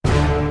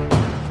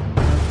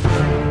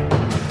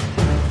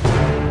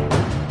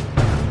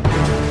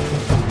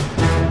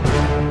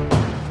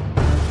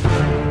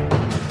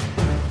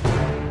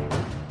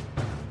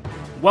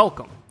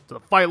Welcome to the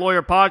Fight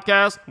Lawyer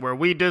Podcast, where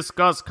we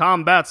discuss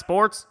combat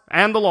sports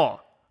and the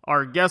law.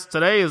 Our guest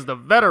today is the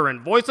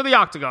veteran voice of the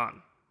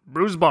Octagon,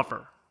 Bruce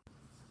Buffer.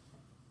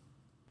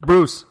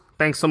 Bruce,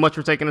 thanks so much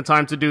for taking the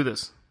time to do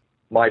this.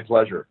 My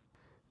pleasure.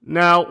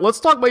 Now, let's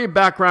talk about your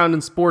background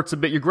in sports a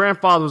bit. Your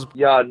grandfather was...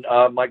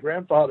 My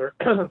grandfather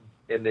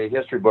in the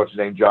history books is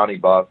named Johnny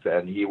Buff,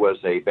 and he was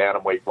a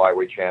bantamweight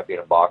flyweight champion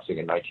of boxing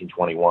in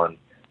 1921.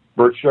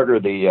 Bert Sugar,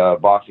 the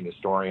boxing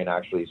historian,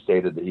 actually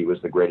stated that he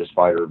was the greatest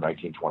fighter of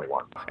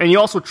 1921. And you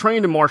also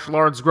trained in martial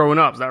arts growing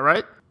up, is that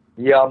right?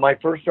 Yeah, my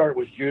first start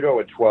was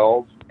judo at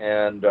 12,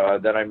 and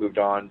then I moved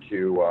on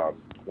to,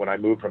 when I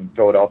moved from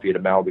Philadelphia to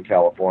Malibu,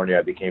 California,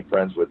 I became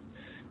friends with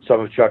some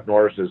of Chuck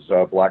Norris's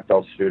black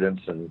belt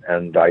students,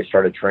 and I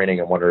started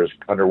training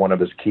under one of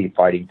his key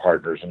fighting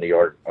partners in the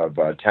art of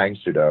Tang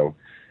Sudo,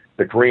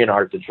 the Korean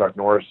art that Chuck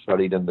Norris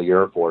studied in the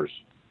Air Force.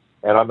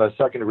 And I'm a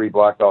second-degree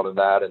black belt in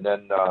that, and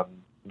then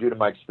due to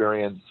my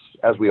experience,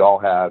 as we all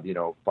have,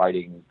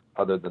 fighting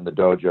other than the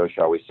dojo,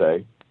 shall we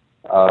say,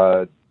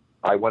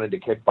 I went into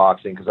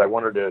kickboxing because I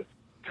wanted to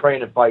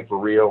train and fight for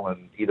real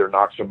and either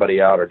knock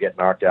somebody out or get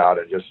knocked out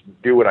and just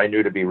do what I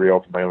knew to be real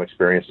from my own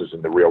experiences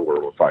in the real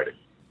world of fighting.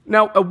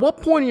 Now, at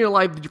what point in your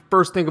life did you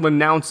first think of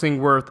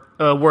announcing work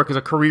as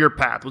a career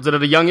path? Was it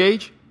at a young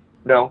age?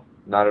 No,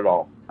 not at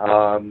all.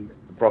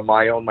 From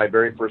my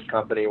very first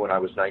company when I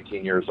was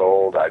 19 years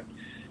old,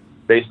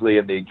 basically,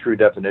 in the true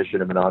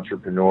definition of an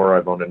entrepreneur,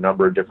 I've owned a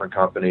number of different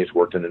companies,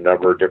 worked in a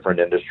number of different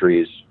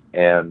industries,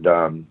 and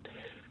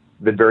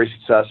been very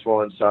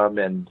successful in some,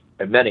 and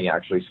many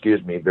actually,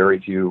 very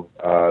few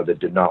that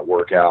did not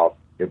work out,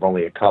 if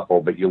only a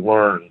couple, but you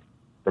learn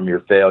from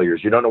your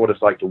failures. You don't know what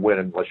it's like to win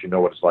unless you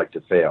know what it's like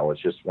to fail.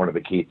 It's just one of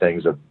the key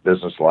things of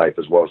business life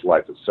as well as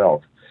life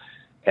itself.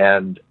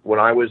 And when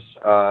I was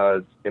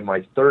in my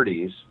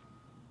 30s,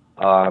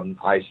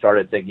 I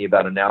started thinking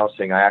about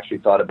announcing. I actually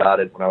thought about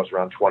it when I was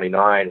around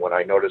 29, when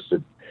I noticed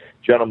a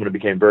gentleman who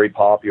became very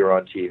popular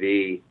on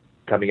TV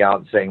coming out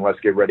and saying, "Let's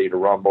get ready to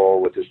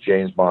rumble," with this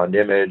James Bond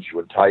image,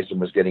 when Tyson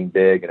was getting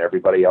big and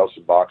everybody else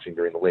in boxing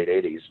during the late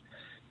 80s.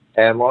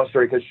 And long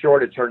story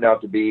short, it turned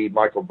out to be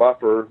Michael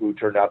Buffer, who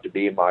turned out to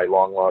be my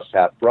long-lost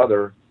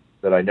half-brother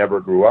that I never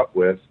grew up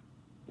with.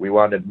 We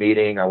wound up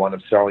meeting. I wound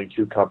up selling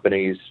two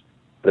companies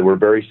that were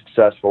very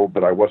successful,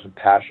 but I wasn't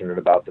passionate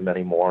about them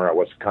anymore. I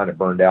was kind of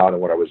burned out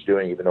on what I was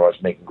doing, even though I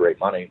was making great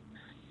money.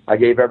 I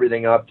gave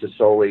everything up to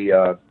solely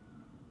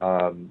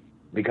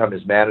become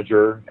his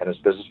manager and his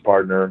business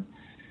partner,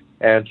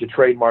 and to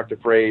trademark the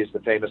phrase, the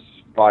famous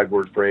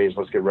 5-word phrase,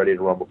 "Let's get ready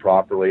to rumble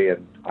properly."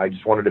 And I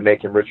just wanted to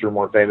make him richer and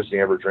more famous than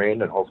he ever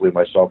dreamed, and hopefully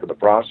myself in the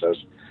process.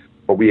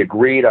 But we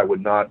agreed I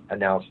would not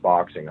announce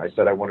boxing. I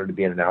said I wanted to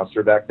be an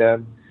announcer back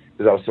then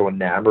because I was so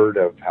enamored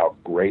of how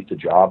great the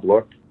job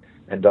looked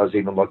and does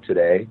even look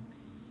today.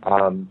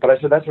 But I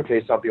said, that's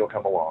okay, something will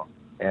come along.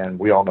 And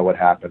we all know what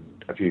happened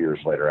a few years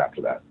later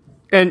after that.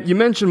 And you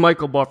mentioned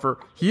Michael Buffer.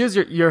 He is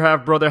your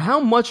half-brother. How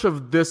much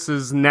of this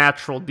is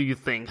natural, do you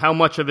think? How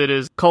much of it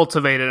is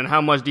cultivated, and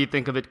how much do you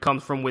think of it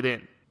comes from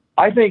within?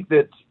 I think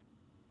that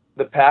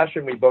the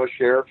passion we both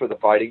share for the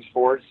fighting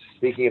sports,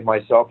 speaking of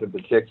myself in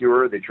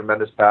particular, the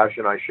tremendous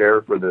passion I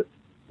share for the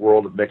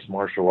world of mixed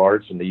martial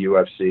arts and the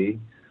UFC,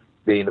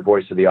 being the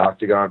voice of the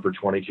Octagon for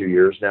 22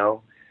 years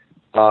now,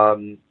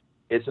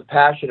 it's a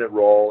passionate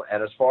role.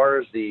 And as far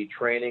as the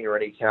training or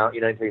any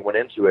talent, anything went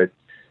into it,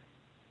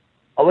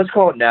 let's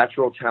call it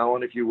natural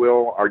talent, if you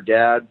will. Our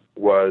dad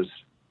was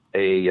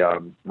a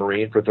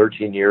Marine for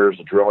 13 years,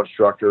 a drill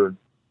instructor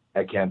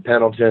at Camp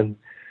Pendleton,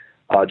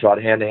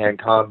 taught hand-to-hand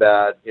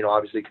combat,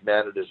 obviously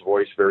commanded his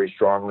voice very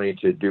strongly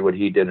to do what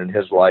he did in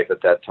his life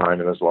at that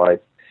time in his life.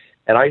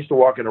 And I used to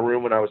walk in a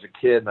room when I was a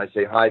kid, and I'd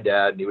say, "Hi,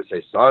 Dad," and he would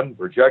say, "Son,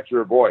 project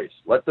your voice.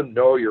 Let them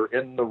know you're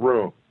in the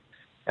room."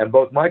 And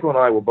both Michael and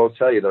I will both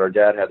tell you that our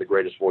dad had the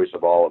greatest voice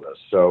of all of us.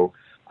 So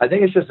I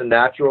think it's just a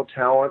natural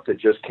talent that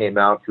just came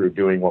out through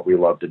doing what we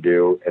love to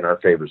do in our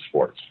favorite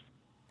sports.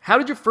 How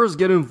did you first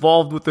get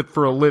involved with it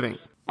for a living?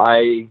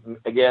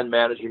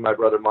 Managing my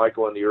brother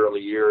Michael in the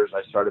early years,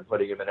 I started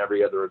putting him in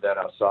every other event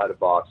outside of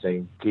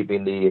boxing,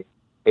 keeping the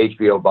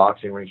HBO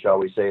boxing ring, shall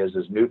we say, as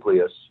his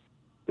nucleus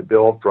to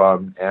build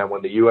from. And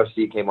when the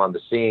UFC came on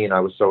the scene, I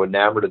was so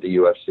enamored of the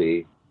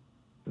UFC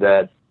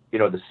that,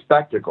 the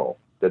spectacle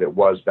that it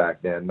was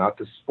back then, not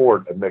the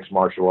sport of mixed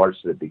martial arts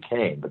that it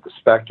became, but the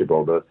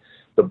spectacle,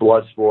 the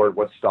blood sport,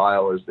 what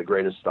style is the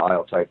greatest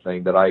style type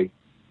thing, that I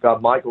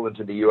got Michael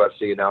into the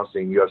UFC,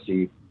 announcing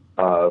UFC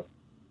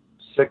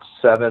 6,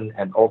 7,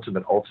 and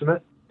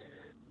Ultimate.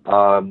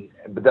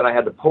 But then I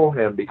had to pull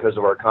him because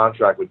of our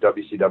contract with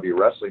WCW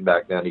Wrestling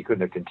back then. He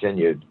couldn't have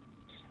continued,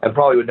 and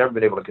probably would never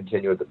been able to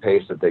continue at the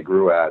pace that they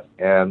grew at.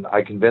 And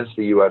I convinced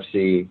the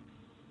UFC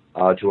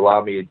to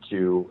allow me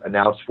to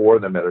announce for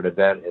them at an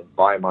event in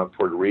Bayamon,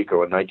 Puerto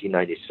Rico in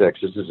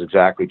 1996. This is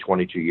exactly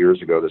 22 years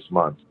ago this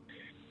month.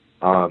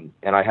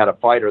 And I had a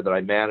fighter that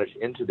I managed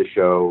into the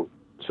show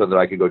so that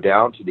I could go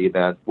down to the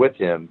event with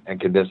him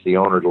and convince the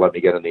owner to let me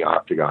get in the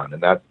Octagon.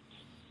 And that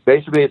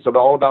basically, it's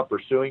all about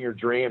pursuing your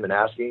dream and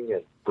asking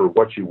for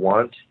what you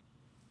want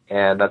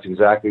And that's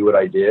exactly what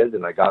I did.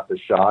 And I got the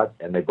shot,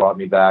 and they brought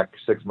me back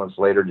 6 months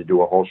later to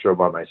do a whole show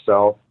by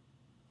myself.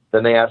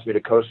 Then they asked me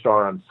to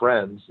co-star on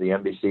Friends, the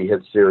NBC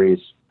hit series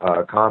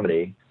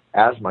comedy,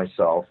 as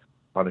myself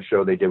on a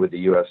show they did with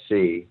the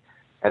UFC.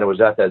 And it was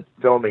at that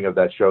filming of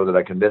that show that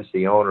I convinced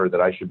the owner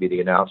that I should be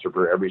the announcer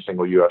for every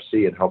single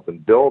UFC and help them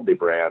build the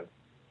brand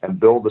and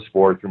build the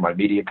sport through my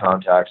media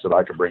contacts that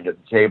I could bring to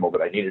the table,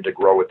 but I needed to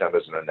grow with them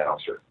as an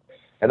announcer.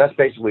 And that's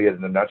basically it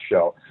in a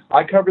nutshell.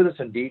 I cover this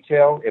in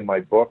detail in my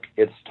book,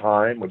 It's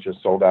Time, which is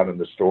sold out in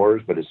the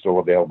stores, but is still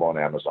available on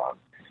Amazon.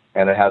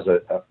 And it has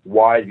a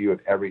wide view of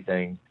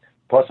everything.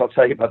 Plus, I'll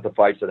tell you about the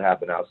fights that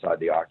happen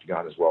outside the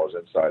octagon as well as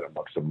inside,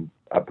 amongst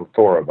a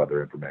plethora of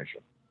other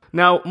information.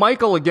 Now,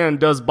 Michael, again,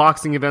 does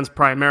boxing events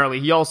primarily.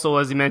 He also,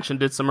 as he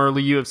mentioned, did some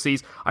early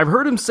UFCs. I've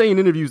heard him say in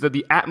interviews that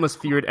the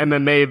atmosphere at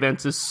MMA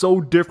events is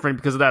so different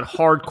because of that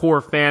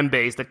hardcore fan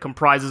base that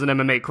comprises an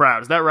MMA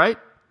crowd. Is that right?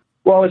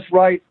 Well, it's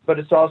right, but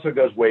it also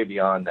goes way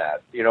beyond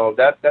that. You know,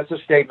 that's a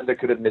statement that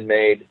could have been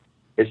made.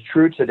 It's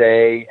true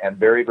today and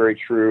very, very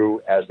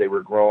true as they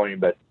were growing,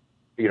 but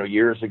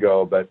years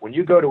ago. But when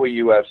you go to a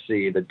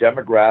UFC, the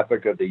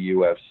demographic of the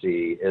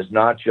UFC is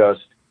not just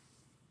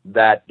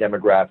that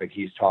demographic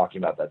he's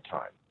talking about that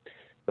time.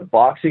 The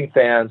boxing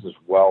fans as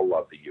well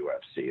love the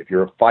UFC. If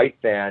you're a fight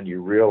fan,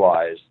 you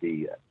realize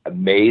the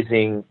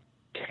amazing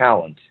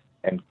talent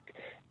and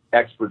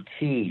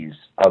expertise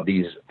of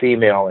these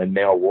female and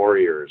male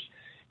warriors,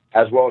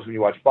 as well as when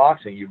you watch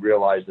boxing, you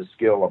realize the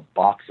skill of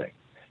boxing.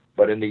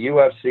 But in the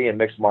UFC and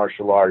mixed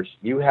martial arts,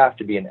 you have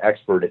to be an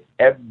expert at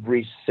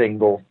every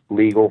single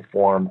legal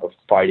form of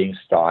fighting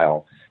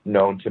style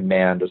known to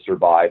man to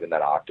survive in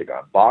that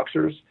octagon.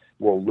 Boxers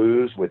will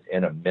lose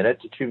within a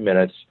minute to 2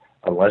 minutes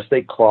unless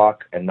they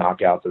clock and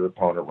knock out their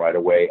opponent right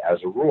away as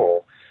a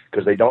rule,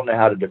 because they don't know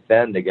how to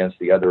defend against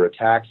the other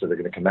attacks that are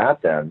going to come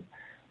at them.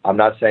 I'm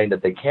not saying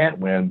that they can't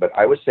win, but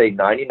I would say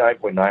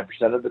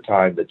 99.9% of the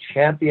time, the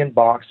champion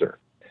boxer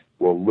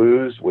will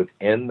lose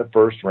within the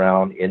first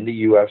round in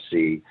the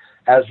UFC,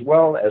 as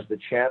well as the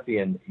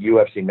champion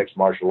UFC mixed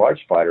martial arts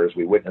fighter, as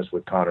we witnessed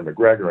with Conor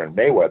McGregor and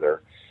Mayweather,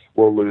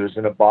 will lose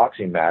in a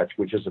boxing match,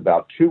 which is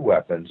about two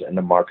weapons and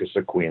the Marcus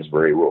of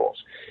Queensberry rules.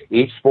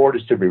 Each sport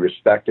is to be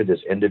respected as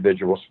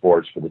individual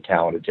sports for the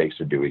talent it takes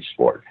to do each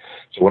sport.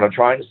 So what I'm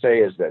trying to say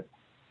is that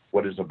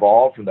what has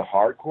evolved from the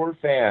hardcore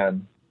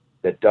fan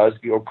that does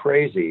go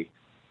crazy,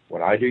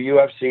 when I do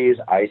UFCs,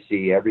 I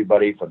see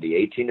everybody from the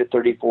 18 to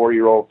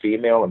 34-year-old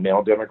female and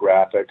male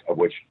demographic, of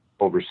which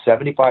over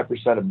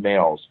 75% of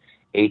males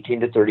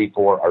 18 to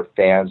 34 are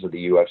fans of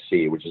the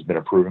UFC, which has been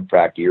a proven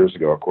fact years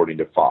ago, according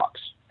to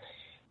Fox.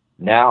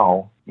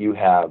 Now you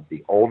have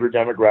the older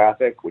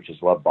demographic, which is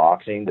love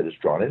boxing, that is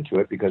drawn into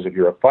it, because if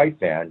you're a fight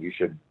fan, you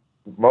should,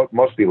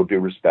 most people do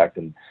respect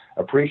and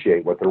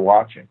appreciate what they're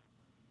watching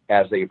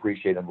as they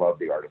appreciate and love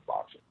the art of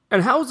boxing.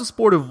 And how has the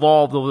sport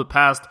evolved over the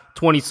past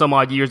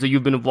 20-some-odd years that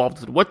you've been involved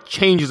with? What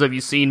changes have you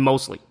seen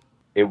mostly?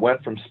 It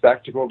went from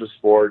spectacle to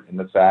sport in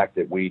the fact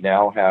that we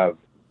now have,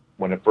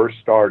 when it first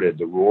started,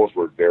 the rules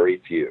were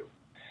very few.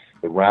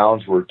 The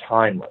rounds were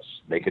timeless.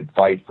 They could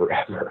fight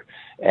forever.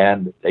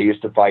 And they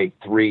used to fight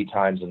 3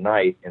 times a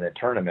night in a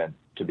tournament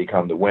to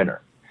become the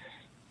winner.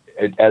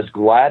 As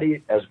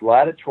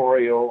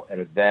gladiatorial an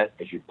event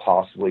as you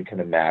possibly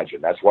can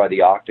imagine. That's why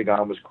the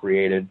octagon was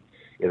created.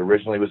 It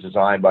originally was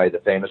designed by the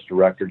famous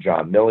director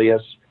John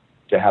Milius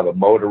to have a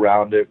moat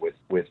around it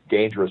with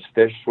dangerous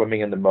fish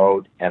swimming in the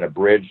moat and a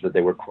bridge that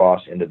they would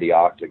cross into the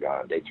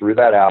octagon. They threw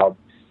that out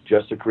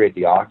just to create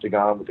the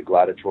octagon with the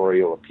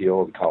gladiatorial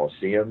appeal of the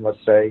Coliseum,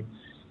 let's say.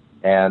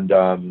 And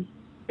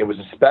it was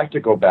a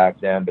spectacle back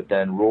then, but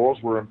then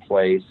rules were in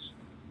place,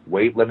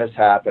 weight limits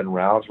happened,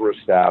 rounds were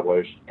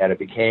established, and it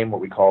became what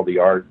we call the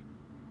art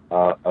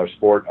or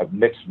sport of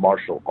mixed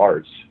martial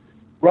arts,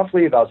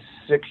 roughly about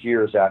 6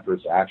 years after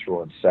its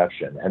actual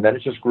inception. And then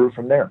it just grew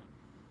from there.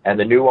 And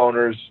the new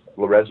owners,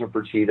 Lorenzo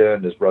Fertitta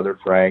and his brother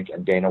Frank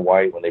and Dana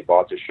White, when they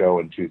bought the show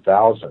in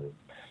 2000,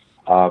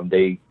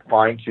 they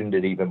fine-tuned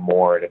it even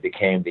more, and it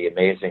became the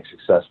amazing,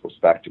 successful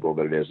spectacle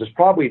that it is. It's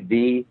probably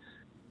the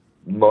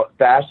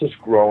fastest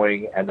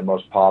growing and the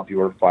most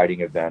popular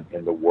fighting event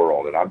in the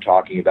world. And I'm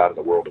talking about in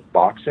the world of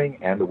boxing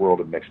and the world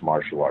of mixed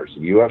martial arts.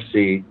 The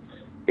UFC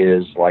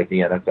is like the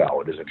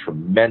NFL. It is a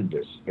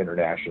tremendous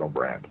international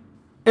brand.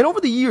 And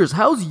over the years,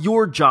 how's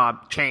your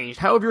job changed?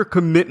 How have your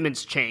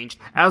commitments changed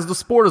as the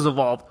sport has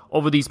evolved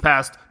over these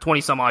past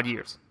 20-some-odd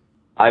years?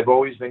 I've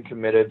always been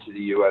committed to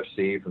the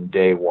UFC from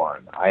day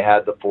one. I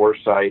had the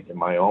foresight in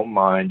my own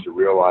mind to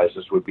realize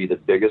this would be the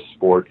biggest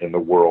sport in the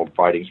world,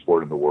 fighting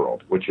sport in the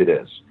world, which it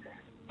is.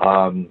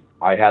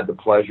 I had the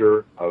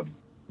pleasure of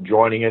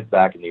joining it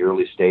back in the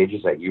early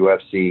stages at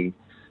UFC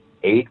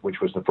 8,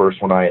 which was the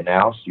first one I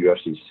announced,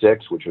 UFC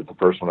 6, which was the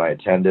first one I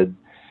attended.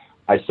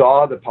 I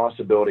saw the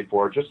possibility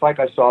for it, just like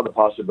I saw the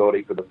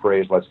possibility for the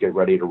phrase, let's get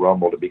ready to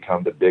rumble, to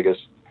become the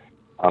biggest,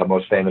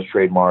 most famous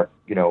trademark,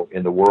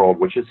 in the world,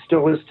 which it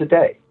still is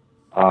today.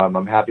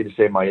 I'm happy to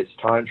say my It's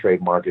Time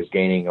trademark is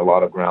gaining a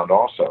lot of ground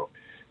also.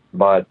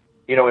 But,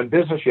 in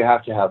business, you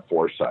have to have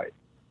foresight.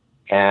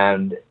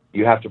 And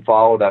You have to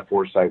follow that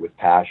foresight with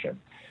passion.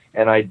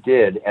 And I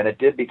did, and it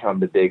did become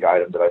the big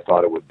item that I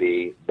thought it would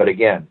be. But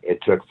again, it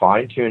took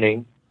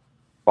fine-tuning,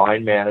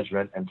 fine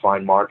management, and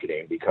fine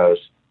marketing, because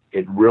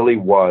it really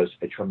was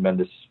a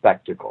tremendous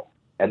spectacle.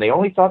 And they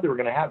only thought they were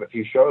going to have a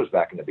few shows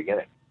back in the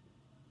beginning.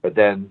 But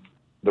then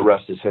the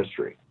rest is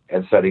history,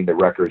 and setting the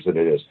records that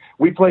it is.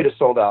 We played to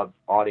sold-out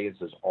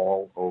audiences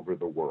all over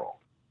the world.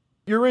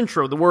 Your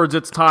intro, the words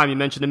 "it's time" you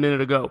mentioned a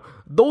minute ago,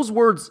 those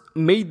words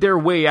made their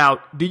way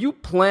out. Do you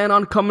plan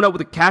on coming up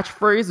with a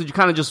catchphrase? Or did you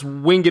kind of just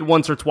wing it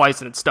once or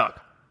twice and it stuck?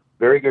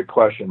 Very good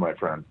question, my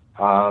friend.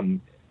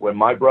 When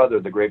my brother,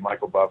 the great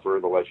Michael Buffer,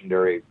 the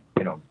legendary,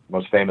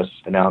 most famous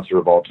announcer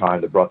of all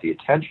time that brought the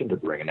attention to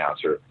the ring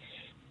announcer,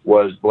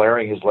 was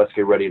blaring his "Let's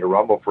get ready to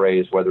rumble"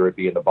 phrase, whether it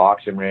be in the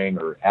boxing ring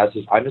or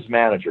I'm his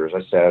manager, as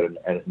I said,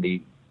 and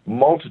the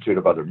multitude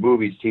of other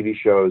movies, TV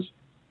shows,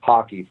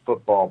 hockey,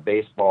 football,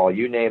 baseball,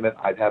 you name it.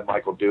 I've had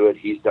Michael do it.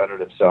 He's done it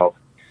himself.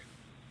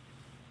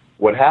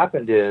 What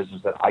happened is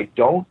that I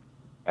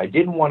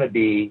didn't want to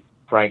be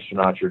Frank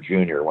Sinatra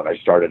Jr. when I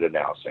started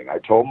announcing. I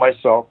told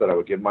myself that I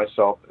would give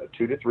myself a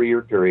 2 to 3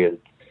 year period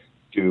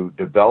to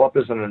develop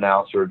as an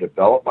announcer,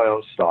 develop my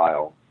own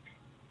style.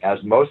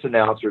 As most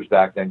announcers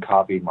back then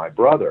copied my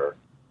brother,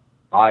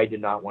 I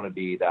did not want to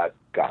be that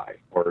guy,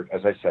 or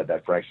as I said,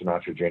 that Frank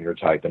Sinatra Jr.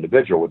 type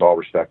individual, with all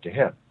respect to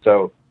him.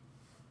 So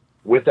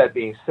with that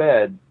being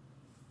said,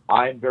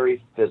 I'm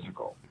very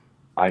physical.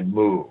 I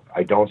move.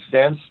 I don't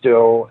stand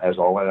still, as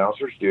all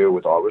announcers do,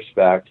 with all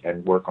respect,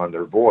 and work on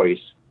their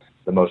voice,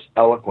 the most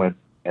eloquent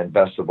and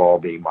best of all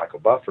being Michael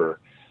Buffer.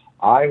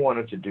 I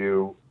wanted to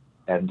do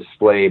and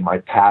display my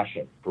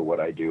passion for what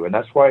I do. And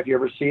that's why if you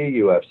ever see a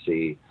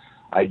UFC,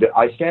 I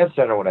stand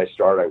center when I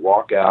start. I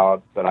walk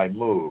out, but I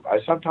move. I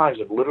sometimes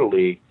am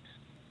literally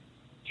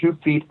 2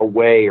 feet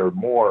away or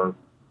more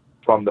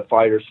from the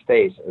fighter's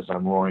face as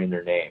I'm roaring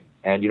their name.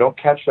 And you don't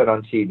catch that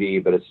on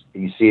TV, but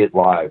you see it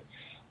live.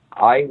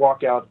 I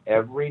walk out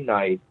every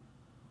night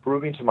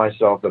proving to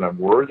myself that I'm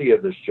worthy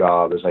of this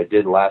job, as I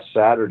did last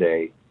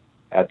Saturday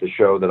at the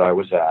show that I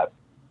was at.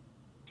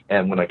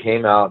 And when I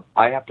came out,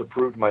 I have to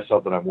prove to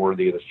myself that I'm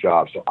worthy of this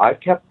job. So I've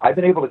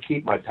been able to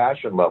keep my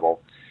passion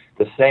level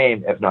the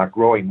same, if not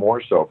growing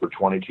more so, for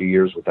 22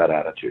 years with that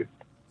attitude.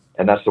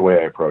 And that's the way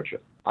I approach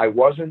it. I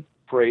wasn't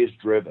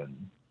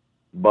praise-driven,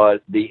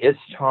 but the "it's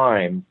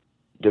time"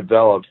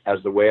 developed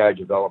as the way I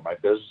develop my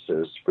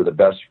businesses for the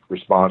best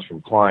response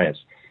from clients.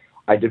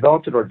 I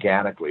developed it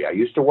organically. I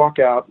used to walk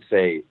out and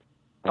say,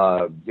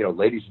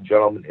 ladies and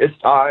gentlemen, it's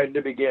time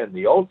to begin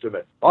the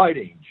Ultimate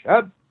Fighting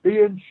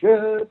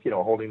Championship,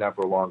 holding that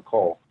for a long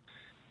call.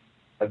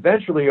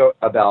 Eventually,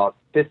 about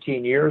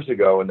 15 years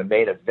ago in the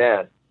main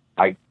event,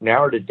 I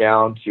narrowed it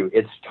down to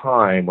 "it's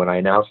time" when I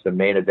announced the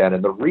main event.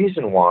 And the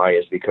reason why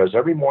is because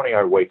every morning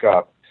I wake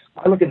up,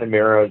 I look in the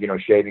mirror,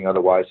 shaving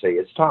otherwise, say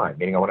 "it's time,"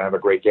 meaning I want to have a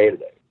great day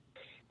today.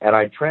 And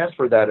I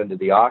transferred that into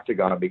the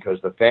octagon because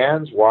the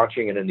fans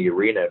watching it in the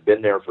arena have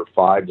been there for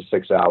 5 to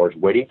 6 hours,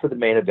 waiting for the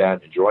main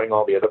event, enjoying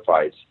all the other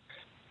fights.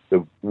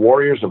 The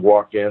Warriors have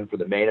walked in for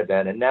the main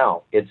event, and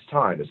now it's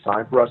time. It's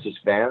time for us as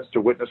fans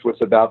to witness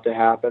what's about to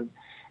happen,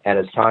 and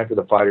it's time for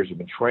the fighters who've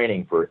been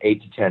training for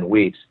 8 to 10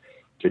 weeks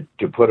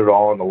to put it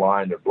all on the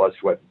line, their blood,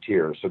 sweat, and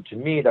tears. So to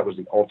me, that was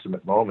the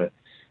ultimate moment.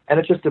 And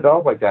it just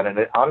developed like that. And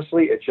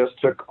honestly, it just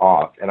took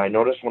off. And I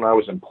noticed when I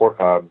was in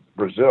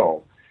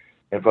Brazil,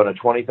 in front of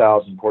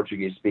 20,000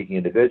 Portuguese-speaking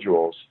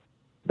individuals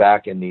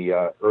back in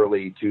the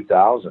early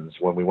 2000s,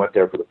 when we went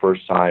there for the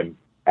first time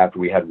after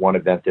we had one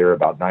event there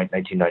about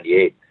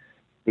 1998,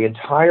 the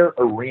entire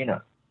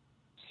arena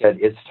said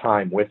 "it's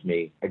time" with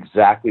me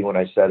exactly when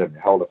I said it, and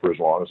held it for as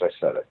long as I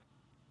said it.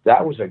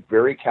 That was a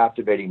very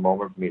captivating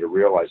moment for me to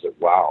realize that,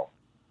 wow,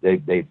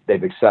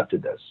 they've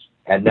accepted this.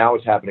 And now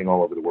it's happening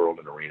all over the world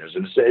in arenas.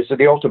 And it's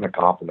the ultimate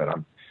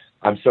compliment.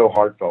 I'm so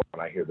heartfelt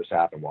when I hear this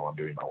happen while I'm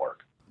doing my work.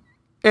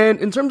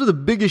 And in terms of the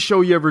biggest show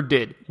you ever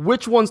did,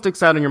 which one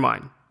sticks out in your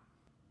mind?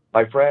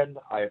 My friend,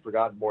 I have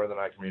forgotten more than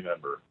I can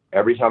remember.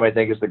 Every time I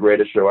think it's the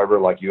greatest show ever,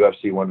 like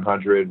UFC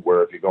 100,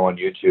 where if you go on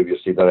YouTube, you'll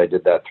see that I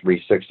did that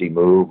 360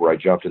 move where I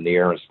jumped in the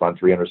air and spun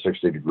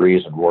 360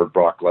 degrees and roared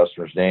Brock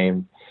Lesnar's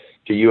name,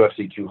 to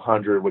UFC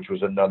 200, which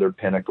was another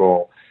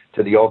pinnacle,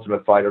 to the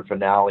Ultimate Fighter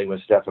finale when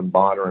Stephen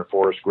Bonner and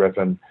Forrest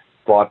Griffin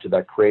fought to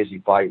that crazy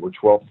fight where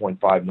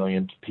 12.5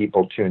 million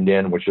people tuned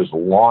in, which has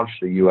launched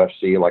the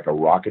UFC like a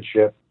rocket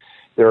ship.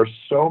 There are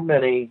so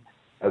many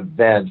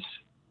events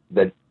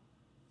that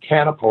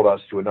catapult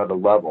us to another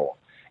level.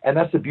 And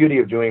that's the beauty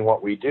of doing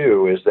what we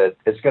do, is that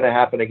it's going to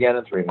happen again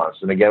in 3 months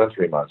and again in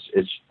 3 months.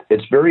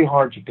 It's very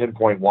hard to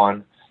pinpoint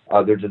one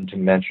other than to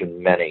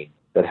mention many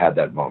that had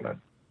that moment.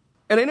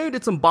 And I know you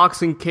did some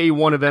boxing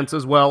K1 events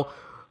as well.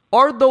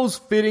 Are those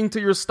fitting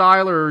to your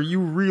style, or are you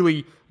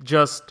really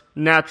just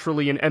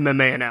naturally an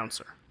MMA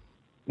announcer?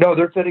 No,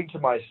 they're fitting to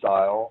my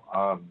style.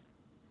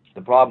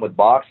 The problem with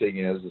boxing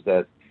is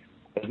that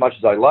as much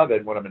as I love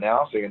it, when I'm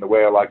announcing and the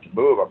way I like to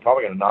move, I'm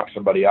probably going to knock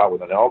somebody out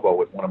with an elbow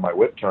with one of my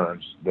whip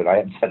turns that I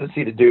have a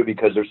tendency to do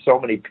because there's so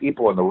many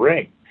people in the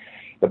ring.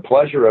 The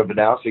pleasure of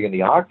announcing in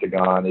the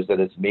octagon is that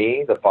it's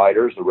me, the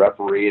fighters, the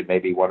referee, and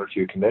maybe one or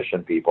two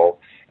commission people,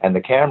 and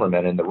the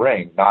cameraman in the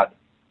ring, not,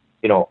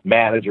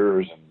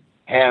 managers and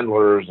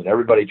handlers and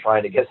everybody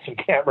trying to get some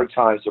camera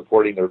time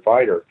supporting their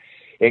fighter.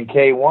 In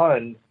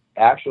K1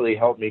 actually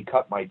helped me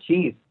cut my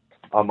teeth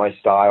on my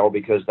style,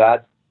 because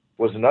that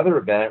was another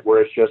event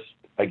where it's just,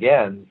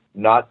 again,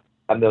 not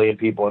a million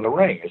people in the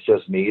ring. It's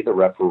just me, the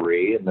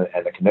referee, and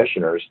the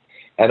commissioners,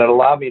 and it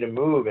allowed me to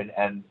move and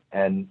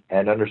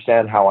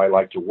understand how I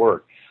like to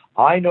work.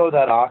 I know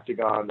that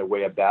octagon the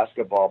way a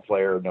basketball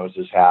player knows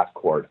his half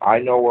court. I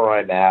know where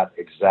I'm at,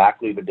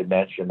 exactly the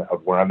dimension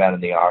of where I'm at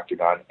in the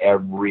octagon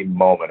every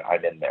moment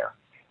I'm in there.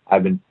 I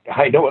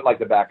know it like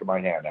the back of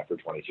my hand after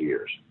 22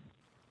 years.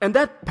 And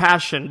that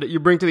passion that you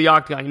bring to the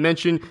octagon, you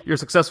mentioned you're a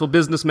successful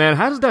businessman.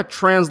 How does that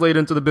translate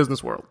into the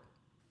business world?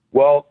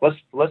 Well,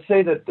 let's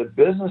say that the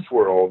business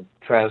world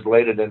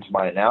translated into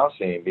my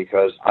announcing,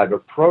 because I've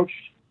approached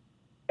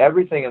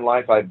everything in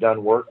life I've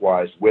done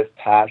work-wise with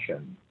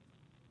passion.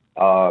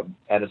 And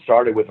it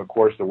started with, of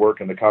course, the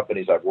work in the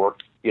companies I've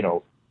worked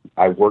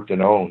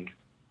and owned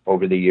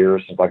over the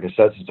years, like I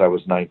said, since I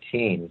was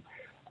 19.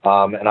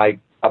 And I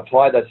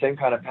apply that same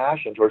kind of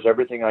passion towards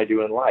everything I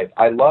do in life.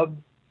 I love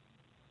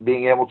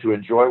being able to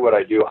enjoy what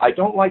I do. I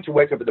don't like to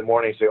wake up in the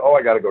morning and say, oh,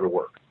 I got to go to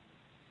work.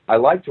 I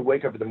like to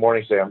wake up in the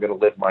morning and say, I'm going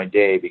to live my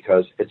day,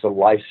 because it's a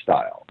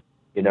lifestyle,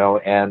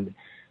 and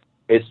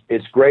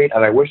it's great.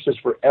 And I wish this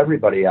for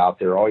everybody out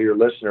there, all your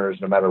listeners,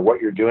 no matter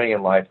what you're doing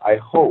in life. I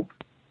hope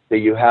that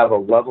you have a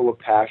level of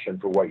passion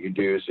for what you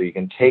do, so you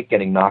can take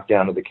getting knocked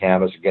down to the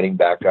canvas and getting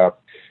back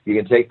up. You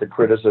can take the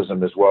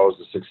criticism as well as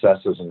the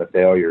successes and the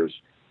failures,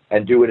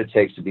 and do what it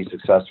takes to be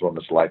successful in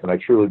this life. And I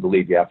truly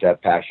believe you have to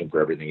have passion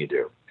for everything you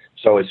do.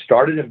 So it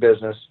started in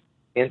business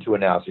into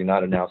announcing,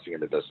 not announcing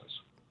into business.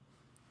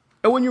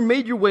 And when you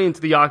made your way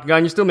into the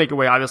octagon, you still make your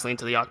way, obviously,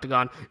 into the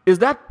octagon. Is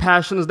that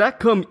passion, does that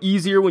come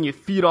easier when you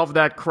feed off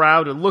that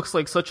crowd? It looks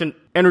like such an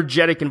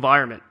energetic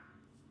environment.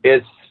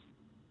 It's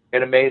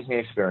an amazing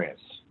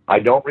experience. I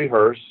don't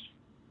rehearse.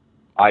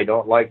 I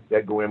don't like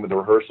to go in with a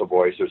rehearsal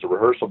voice. There's a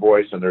rehearsal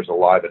voice and there's a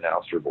live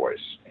announcer voice.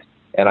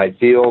 And I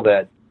feel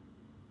that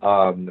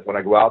when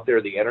I go out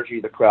there, the energy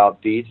of the crowd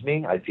feeds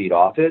me. I feed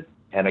off it.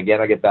 And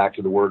again, I get back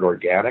to the word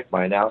organic.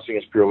 My announcing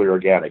is purely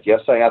organic.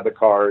 Yes, I have the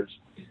cards,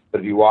 but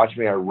if you watch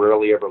me, I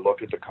rarely ever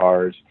look at the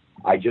cards.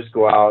 I just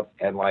go out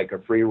and, like a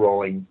free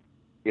rolling,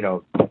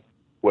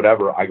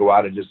 whatever, I go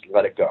out and just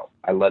let it go.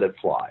 I let it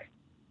fly.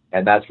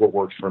 And that's what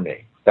works for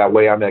me. That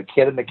way I'm a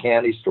kid in the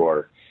candy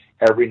store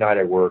every night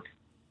I work.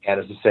 And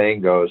as the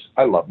saying goes,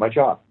 I love my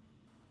job.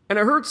 And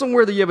I heard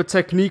somewhere that you have a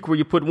technique where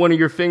you put one of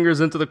your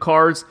fingers into the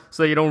cards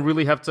so that you don't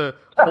really have to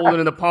hold it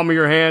in the palm of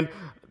your hand.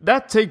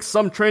 That takes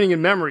some training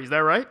and memory, is that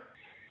right?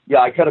 Yeah,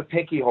 I cut a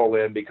pinky hole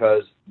in,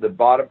 because the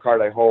bottom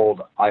card I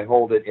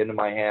hold it into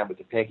my hand with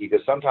the pinky,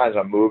 because sometimes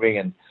I'm moving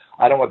and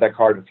I don't want that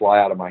card to fly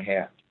out of my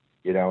hand,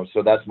 so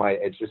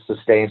it just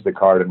sustains the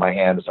card in my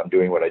hand as I'm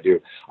doing what I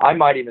do. I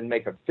might even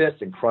make a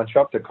fist and crunch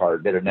up the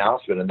card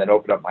mid-announcement and then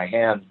open up my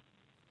hand,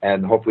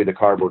 and hopefully the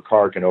cardboard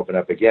card can open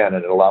up again,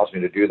 and it allows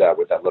me to do that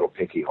with that little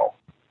pinky hole.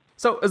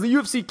 So as the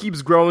UFC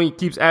keeps growing, it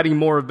keeps adding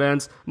more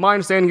events. My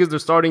understanding is they're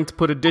starting to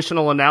put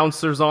additional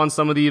announcers on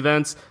some of the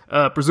events,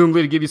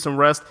 presumably to give you some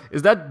rest.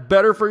 Is that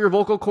better for your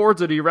vocal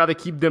cords, or do you rather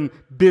keep them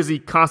busy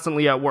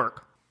constantly at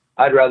work?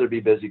 I'd rather be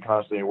busy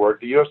constantly at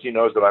work. The UFC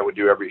knows that I would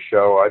do every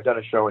show. I've done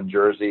a show in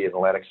Jersey, in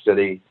Atlantic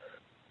City,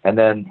 and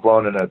then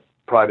flown in a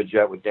private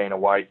jet with Dana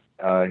White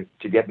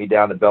to get me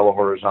down to Belo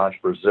Horizonte,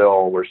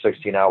 Brazil, where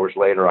 16 hours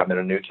later I'm in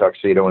a new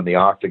tuxedo in the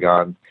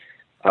octagon,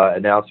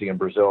 announcing in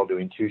Brazil,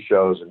 doing 2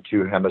 shows in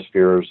 2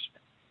 hemispheres,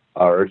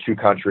 or 2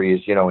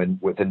 countries,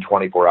 within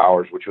 24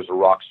 hours, which was a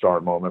rock star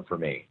moment for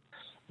me.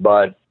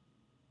 But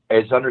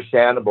it's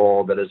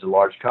understandable that as a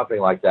large company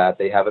like that,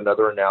 they have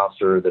another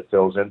announcer that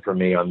fills in for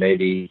me on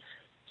maybe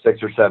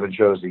 6 or 7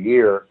 shows a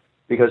year,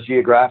 because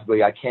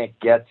geographically I can't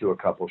get to a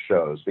couple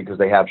shows, because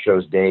they have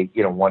shows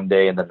one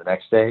day and then the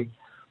next day,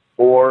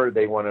 or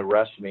they want to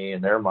rest me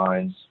in their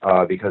minds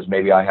because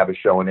maybe I have a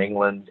show in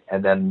England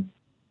and then,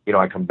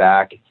 I come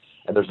back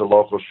and there's a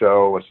local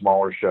show, a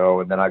smaller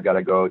show, and then I've got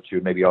to go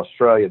to maybe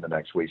Australia the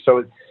next week.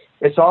 So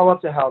it's all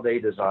up to how they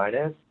design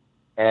it.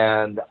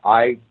 And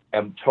I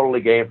am totally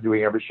game for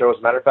doing every show. As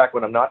a matter of fact,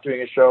 when I'm not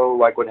doing a show,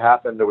 like what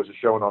happened, there was a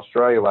show in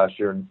Australia last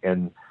year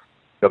in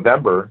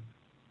November,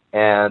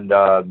 and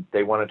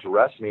they wanted to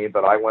rest me,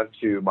 but I went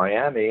to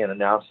Miami and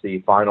announced the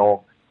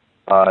final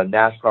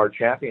NASCAR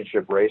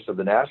championship race of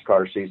the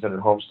NASCAR season at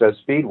Homestead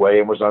Speedway,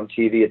 and was on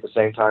TV at the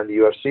same time the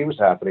UFC was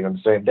happening on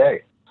the same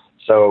day.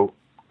 So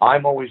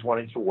I'm always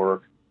wanting to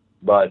work,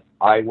 but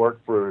I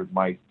work for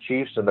my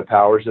chiefs and the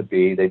powers that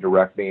be. They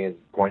direct me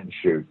and point and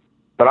shoot.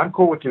 But I'm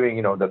cool with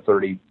doing, the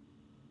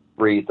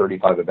 33,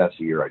 35 events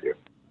a year I do.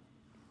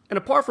 And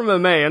apart from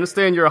MMA, I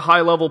understand you're a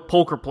high-level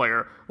poker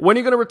player. When are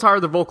you going to retire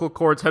the vocal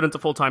cords, head into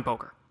full-time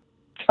poker?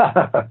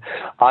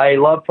 I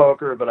love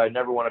poker, but I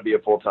never want to be a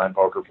full-time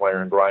poker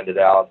player and grind it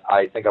out.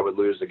 I think I would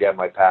lose, again,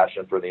 my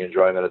passion for the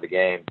enjoyment of the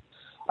game.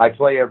 I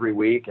play every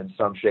week in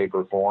some shape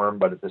or form,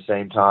 but at the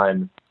same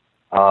time,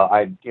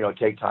 I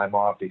take time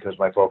off because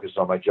my focus is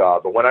on my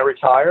job. But when I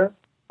retire,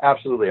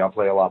 absolutely, I'll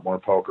play a lot more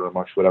poker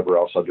amongst whatever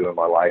else I'll do in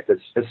my life.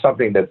 It's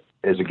something that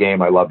is a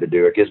game I love to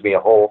do. It gives me a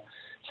whole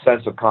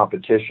sense of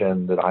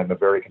competition that I'm a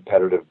very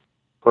competitive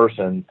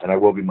person, and I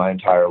will be my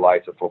entire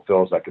life. That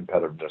fulfills that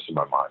competitiveness in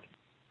my mind.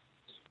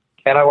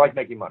 And I like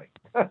making money.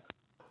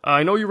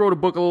 I know you wrote a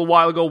book a little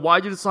while ago. Why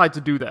did you decide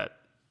to do that?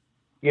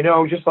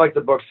 Just like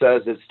the book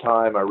says, it's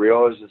time. I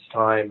realize it's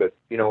time. But,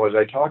 as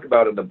I talk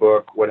about in the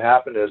book, what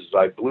happened is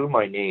I blew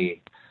my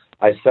knee.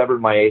 I severed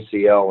my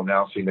ACL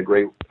announcing the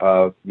great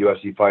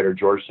UFC fighter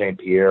George St.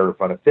 Pierre in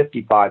front of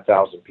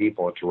 55,000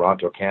 people in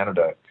Toronto,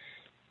 Canada,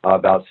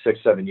 about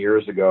 6-7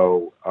 years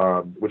ago,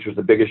 which was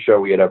the biggest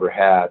show we had ever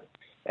had.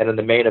 And in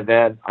the main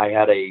event, I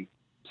had a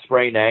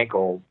sprained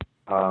ankle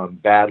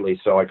badly,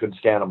 so I couldn't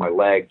stand on my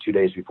leg 2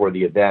 days before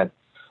the event.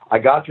 I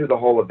got through the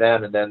whole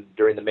event, and then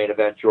during the main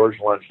event, George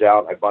lunged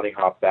out, I bunny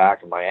hopped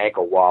back, and my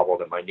ankle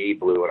wobbled, and my knee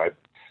blew, and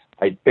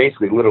I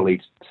basically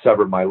literally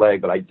severed my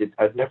leg, but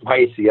my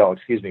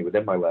ACL,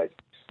 within my leg.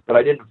 But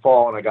I didn't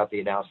fall, and I got the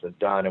announcement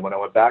done. And when I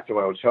went back to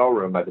my hotel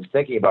room, I've been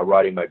thinking about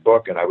writing my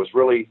book, and I was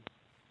really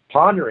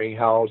pondering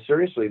how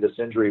seriously this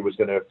injury was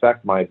going to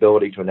affect my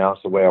ability to announce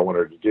the way I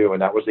wanted to do,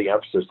 and that was the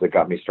emphasis that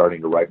got me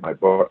starting to write my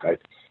book.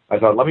 I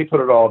thought, let me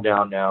put it all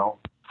down now.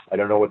 I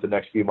don't know what the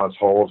next few months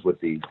holds with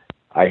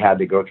I had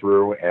to go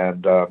through,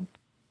 and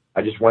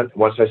I just went.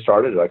 Once I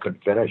started it, I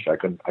couldn't finish. I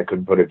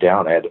couldn't put it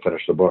down. I had to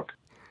finish the book.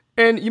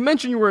 And you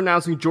mentioned you were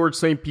announcing George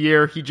St.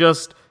 Pierre. He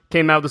just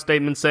came out with a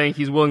statement saying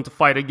he's willing to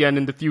fight again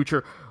in the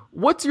future.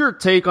 What's your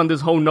take on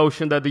this whole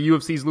notion that the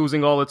UFC is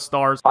losing all its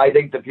stars? I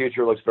think the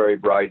future looks very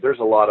bright. There's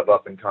a lot of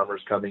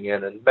up-and-comers coming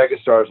in, and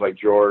megastars like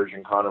George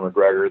and Conor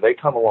McGregor, they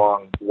come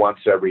along once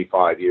every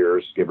 5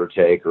 years, give or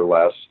take, or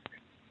less.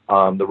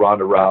 The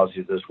Ronda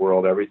Rouseys of this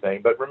world,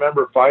 everything. But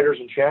remember, fighters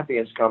and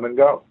champions come and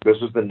go. This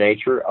is the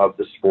nature of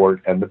the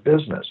sport and the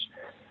business.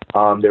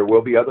 There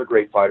will be other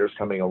great fighters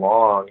coming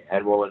along,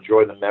 and we'll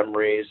enjoy the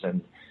memories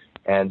and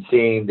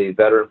seeing the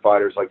veteran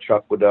fighters like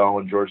Chuck Liddell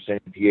and George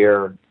St.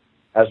 Pierre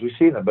as we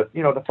see them. But,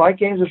 the fight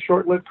game is a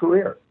short-lived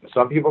career.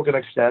 Some people can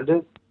extend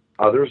it.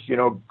 Others,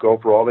 go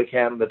for all they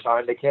can in the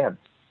time they can.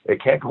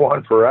 It can't go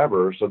on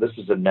forever. So this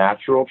is a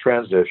natural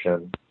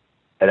transition,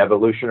 an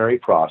evolutionary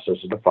process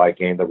of the fight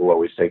game that will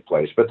always take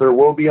place. But there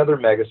will be other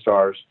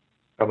megastars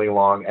coming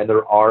along, and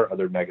there are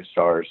other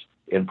megastars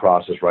in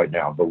process right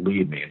now.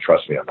 Believe me and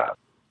trust me on that.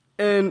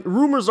 And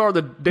rumors are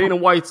that Dana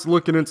White's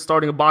looking at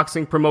starting a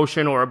boxing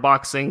promotion or a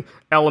boxing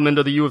element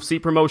of the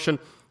UFC promotion.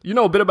 You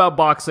know a bit about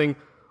boxing.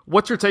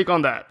 What's your take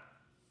on that?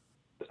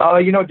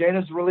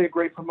 Dana's really a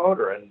great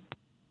promoter, and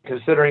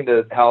considering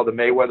how the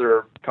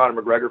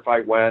Mayweather-Conor McGregor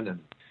fight went, and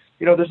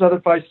there's other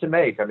fights to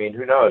make. I mean,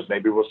 who knows?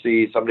 Maybe we'll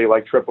see somebody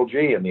like Triple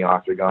G in the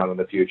octagon in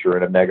the future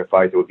in a mega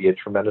fight that would be a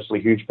tremendously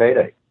huge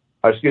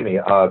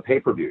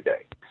pay-per-view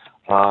day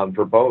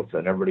for both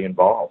and everybody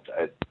involved.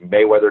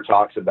 Mayweather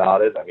talks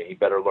about it. I mean, he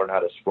better learn how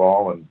to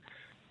sprawl and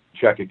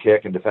check a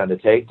kick and defend a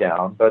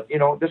takedown. But,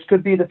 this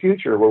could be the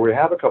future where we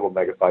have a couple of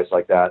mega fights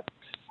like that.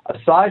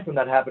 Aside from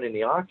that happening in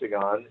the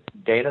octagon,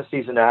 Dana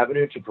sees an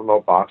avenue to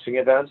promote boxing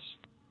events.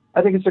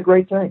 I think it's a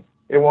great thing.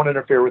 It won't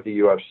interfere with the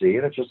UFC,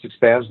 and it just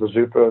expands the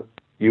Zuffa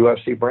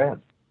UFC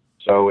brand.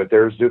 So if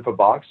there's Zuffa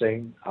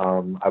Boxing,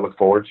 I look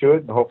forward to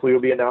it, and hopefully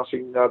we'll be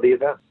announcing the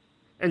event.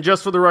 And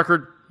just for the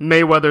record,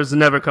 Mayweather's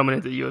never coming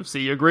into the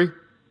UFC. You agree?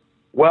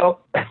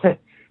 Well,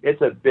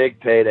 it's a big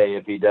payday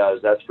if he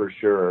does, that's for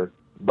sure.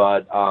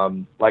 But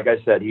like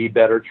I said, he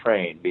better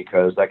train,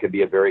 because that could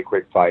be a very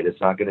quick fight.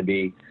 It's not going to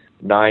be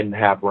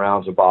 9.5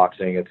 rounds of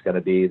boxing. It's going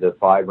to be the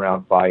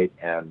 5-round fight.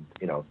 And,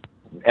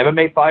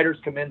 MMA fighters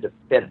come in to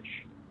finish.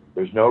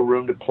 There's no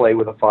room to play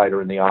with a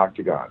fighter in the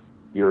octagon.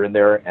 You're in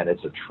there, and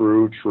it's a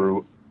true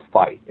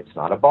fight. It's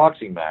not a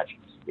boxing match.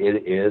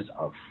 It is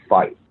a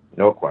fight.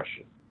 No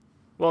question.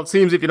 Well, it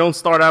seems if you don't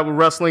start out with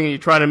wrestling and you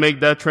try to make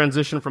that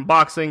transition from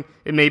boxing,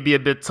 it may be a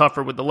bit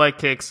tougher with the leg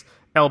kicks,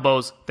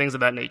 elbows, things of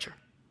that nature.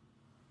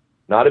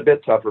 Not a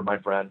bit tougher, my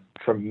friend.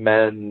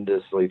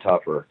 Tremendously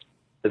tougher.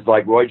 It's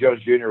like Roy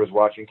Jones Jr. was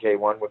watching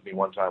K1 with me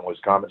one time, was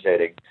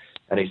commentating,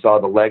 and he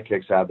saw the leg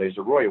kicks happen. He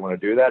said, Roy, you want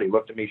to do that? He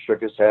looked at me,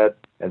 shook his head,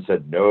 and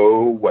said,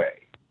 no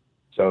way.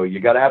 So you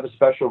got to have a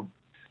special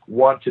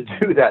want to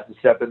do that to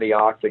step in the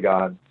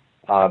octagon,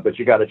 but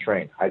you got to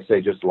train. I'd say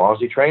just as long as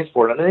he trains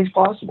for it, anything's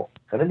possible.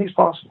 Anything's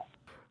possible.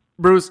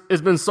 Bruce,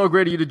 it's been so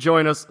great of you to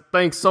join us.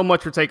 Thanks so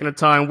much for taking the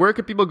time. Where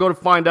can people go to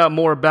find out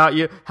more about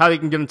you, how they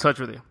can get in touch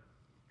with you?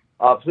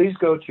 Please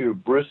go to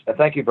Bruce.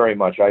 Thank you very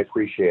much. I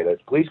appreciate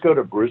it. Please go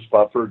to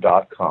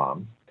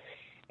brucebuffer.com.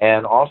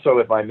 And also,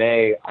 if I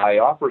may, I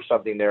offer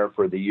something there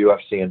for the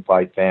UFC and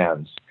fight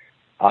fans.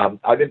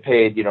 I've been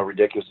paid,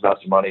 ridiculous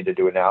amounts of money to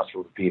do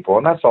announcements with people,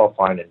 and that's all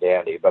fine and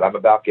dandy, but I'm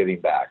about giving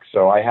back.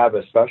 So I have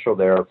a special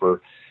there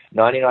for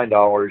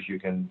 $99. You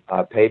can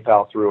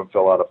PayPal through and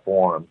fill out a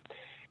form.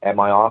 And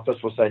my office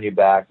will send you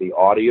back the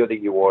audio that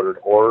you ordered,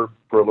 or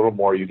for a little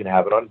more, you can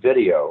have it on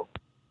video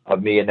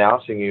of me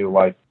announcing you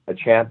like a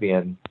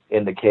champion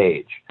in the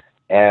cage.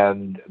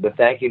 And the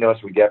thank you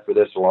notes we get for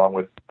this, along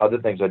with other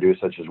things I do,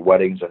 such as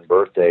weddings and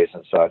birthdays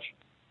and such,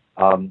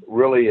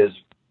 really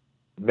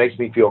makes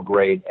me feel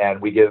great.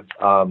 And we give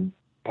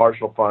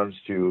partial funds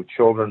to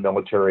children,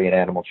 military, and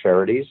animal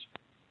charities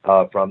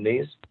from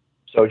these.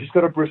 So just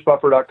go to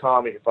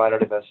brucebuffer.com and you can find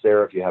out events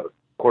there. If you have a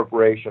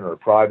corporation or a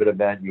private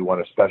event you want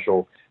a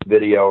special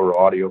video or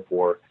audio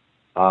for.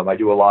 I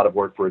do a lot of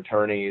work for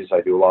attorneys.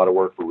 I do a lot of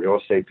work for real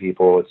estate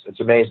people. It's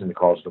amazing the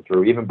calls come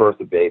through, even birth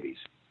of babies.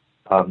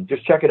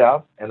 Just check it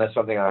out, and that's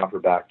something I offer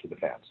back to the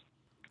fans.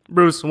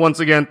 Bruce,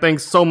 once again,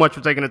 thanks so much for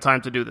taking the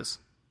time to do this.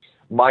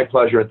 My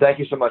pleasure, and thank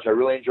you so much. I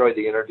really enjoyed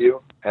the interview,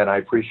 and I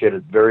appreciate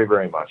it very,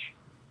 very much.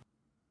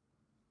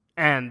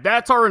 And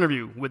that's our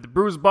interview with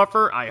Bruce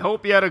Buffer. I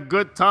hope you had a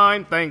good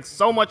time. Thanks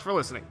so much for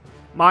listening.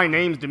 My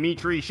name's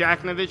Dmitry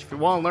Shakhnovich. If you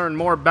want to learn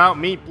more about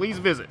me, please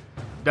visit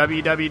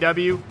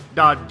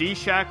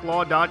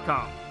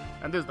www.dshacklaw.com.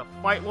 And this is the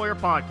Fight Lawyer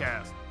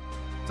Podcast.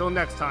 Till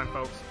next time,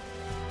 folks.